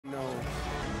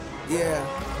Yeah.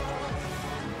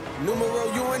 Numero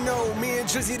UNO, me and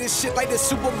Drizzy, this shit like the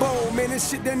Super Bowl. Man, this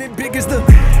shit done it big as the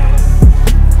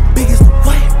big as the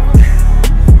what?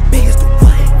 Big as the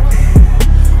what?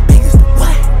 Big as the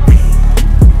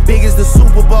what? Big as the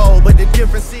Super Bowl, but the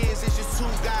difference is it's just two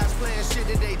guys playing shit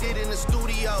that they did in the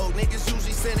studio. Niggas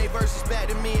usually send their verses back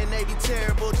to me and they be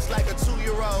terrible, just like a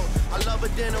 2-year-old. I love a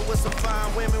dinner with some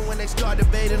fine women. When they start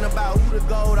debating about who the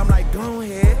GOAT, I'm like, go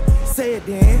ahead, say it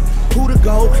then. Who the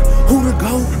GOAT? Who the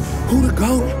GOAT? Who the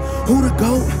GOAT? Who the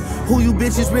GOAT? Who you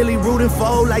bitches really rooting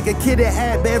for? Like a kid that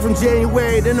had bad from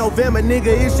January to November, nigga,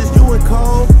 it's just you and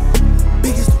Cole.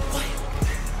 Big as the what?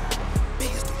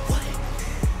 Big as the what?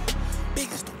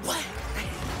 Big as the what?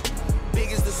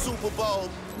 Big as the Super Bowl.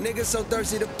 Niggas so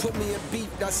thirsty to put me in beat.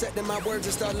 Dissecting my words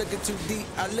and start looking too deep.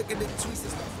 I look at the tweets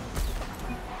and start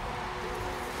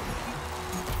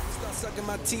sucking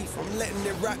my teeth. I'm letting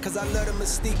it rock cause I love the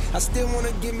mystique. I still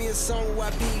wanna give me a song where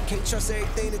I be. Can't trust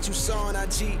everything that you saw on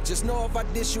IG. Just know if I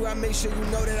diss you, I make sure you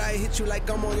know that I hit you like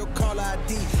I'm on your caller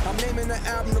ID. I'm naming the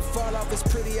album to fall off. It's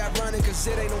pretty ironic cause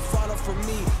it ain't no fall off for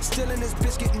me. Still in this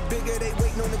bitch getting bigger. They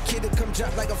waiting on the kid to come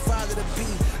drop like a father to be.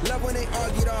 Love when they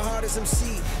argue the hardest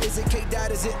MC. Is it K-Dot,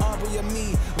 is it Aubrey or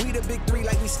me? We the big three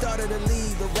like we started the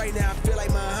league. But right now I feel like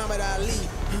Muhammad Ali.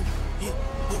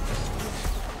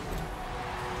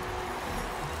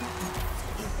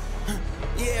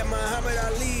 Yeah, Muhammad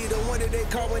Ali, the one that they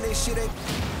call when they shit ain't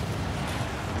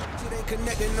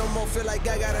connected no more. Feel like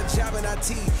I got a job in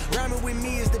IT. Rhyming with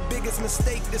me is the biggest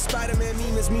mistake. The Spider-Man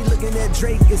meme is me looking at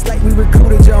Drake. It's like we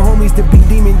recruited your homies to be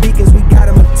demon deacons. We got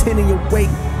them a 10 in your weight.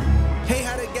 Hey,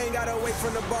 how the gang got away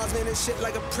from the bars, man, this shit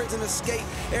like a prison escape.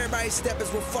 Everybody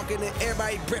steppers were fucking and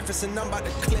everybody breakfast, and I'm about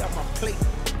to clear up my plate.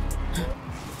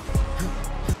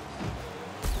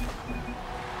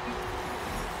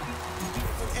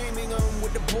 Aiming on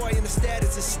with the boy in the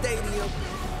status of stadium.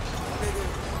 Nigga.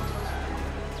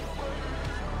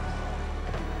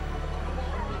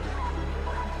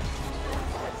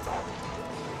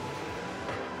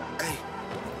 Hey,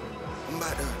 I'm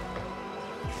about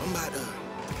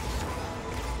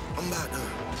to,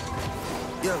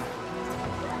 yo,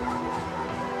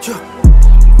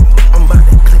 I'm about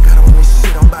to click out on this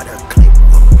shit, I'm about to click,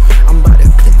 whoa. I'm about to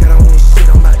click out on this shit,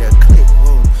 I'm about to click,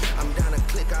 whoa. I'm down to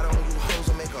click out on you hoes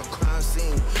and make a crime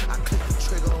scene. I click the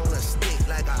trigger on a stick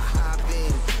like a high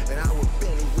beam. And I was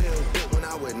Benny Will Dick when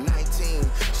I was 19.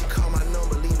 She called my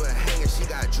number, leave her hanging, she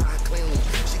got dry clean.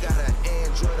 She got an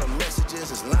Android, her messages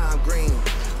is lime green.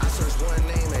 I searched one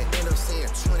name and end up seeing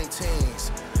 20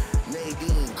 teens.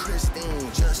 Nadine,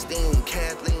 Christine, Justine,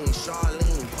 Kathleen,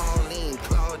 Charlene, Pauline,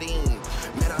 Claudine.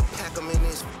 Man, I pack them in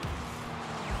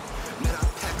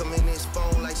this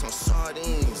phone like some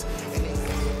sardines. And